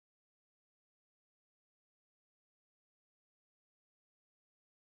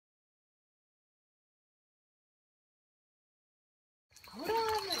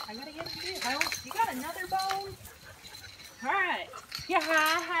I gotta get it. Oh, you got another bone? Alright. Yeah,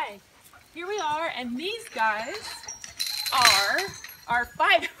 hi. Here we are, and these guys are our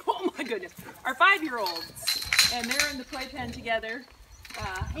oh my goodness, our 5-year-olds. And they're in the playpen together.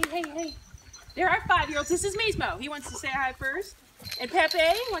 Hey. They're our 5-year-olds. This is Mismo. He wants to say hi first. And Pepe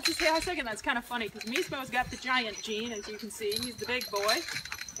wants to say hi second. That's kind of funny because Mismo's got the giant gene, as you can see. He's the big boy.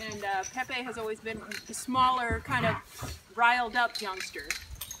 And Pepe has always been the smaller, kind of riled up youngster.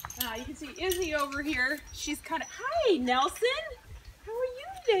 You can see Izzy over here. She's kind of, hi Nelson! How are you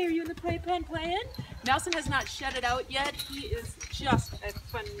today? Are you in the playpen playing? Nelson has not shed it out yet. He is just a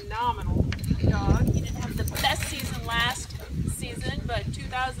phenomenal dog. He didn't have the best season last season, but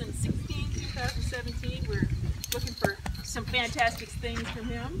 2016, 2017, we're looking for some fantastic things from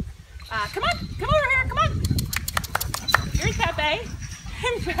him. Come over here, come on! Here's Pepe.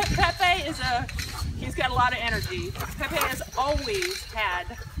 Pepe is he's got a lot of energy. Pepe has always had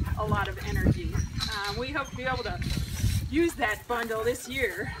a lot of energy. We hope to be able to use that bundle this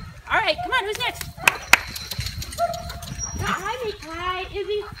year. All right, come on, who's next? Hi,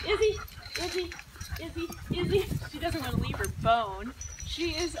 Izzy. She doesn't want to leave her bone.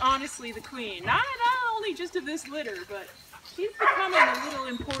 She is honestly the queen. Not only just of this litter, but she's becoming a little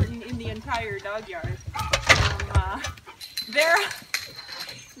important in the entire dog yard.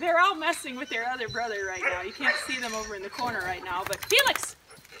 They're all messing with their other brother right now. You can't see them over in the corner right now, but Felix,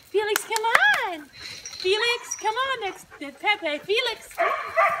 come on! Felix, come on, next Pepe. Felix, come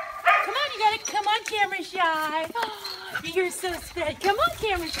on, you gotta come on, camera shy. Oh, you're so special. Come on,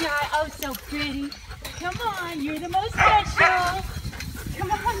 camera shy. Oh, so pretty. Come on, you're the most special.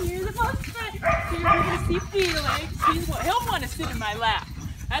 Come on, you're the most special. So you're gonna see Felix. He'll want to sit in my lap.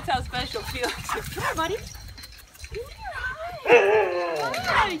 That's how special Felix is. Come on, buddy. Come here,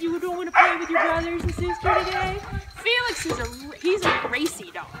 hi. You don't want to play with your brothers and sister today? Felix is a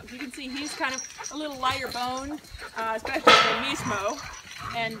racy dog. You can see he's kind of a little lighter boned, especially than Mismo.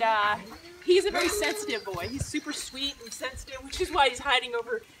 And he's a very sensitive boy. He's super sweet and sensitive, which is why he's hiding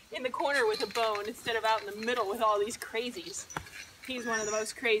over in the corner with a bone instead of out in the middle with all these crazies. He's one of the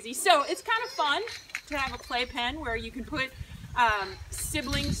most crazy. So it's kind of fun to have a playpen where you can put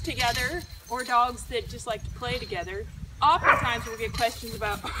siblings together or dogs that just like to play together. Oftentimes we'll get questions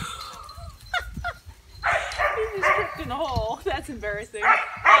about he just tripped in the hole. That's embarrassing.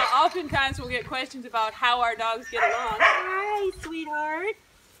 Oftentimes we'll get questions about how our dogs get along. Hi, sweetheart.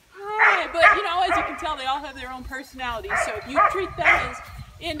 Hi. But you know, as you can tell, they all have their own personalities. So if you treat them as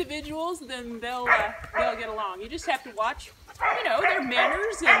individuals, then they'll get along. You just have to watch, you know, their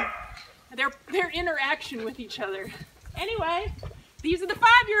manners and their interaction with each other. Anyway, these are the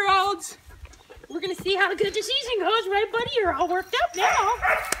 5-year-olds. We're gonna see how good the season goes, right, buddy? You're all worked up now.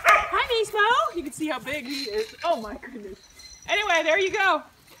 Hi, Mismo. You can see how big he is. Oh my goodness. Anyway, there you go.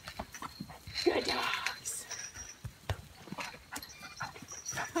 Good dogs.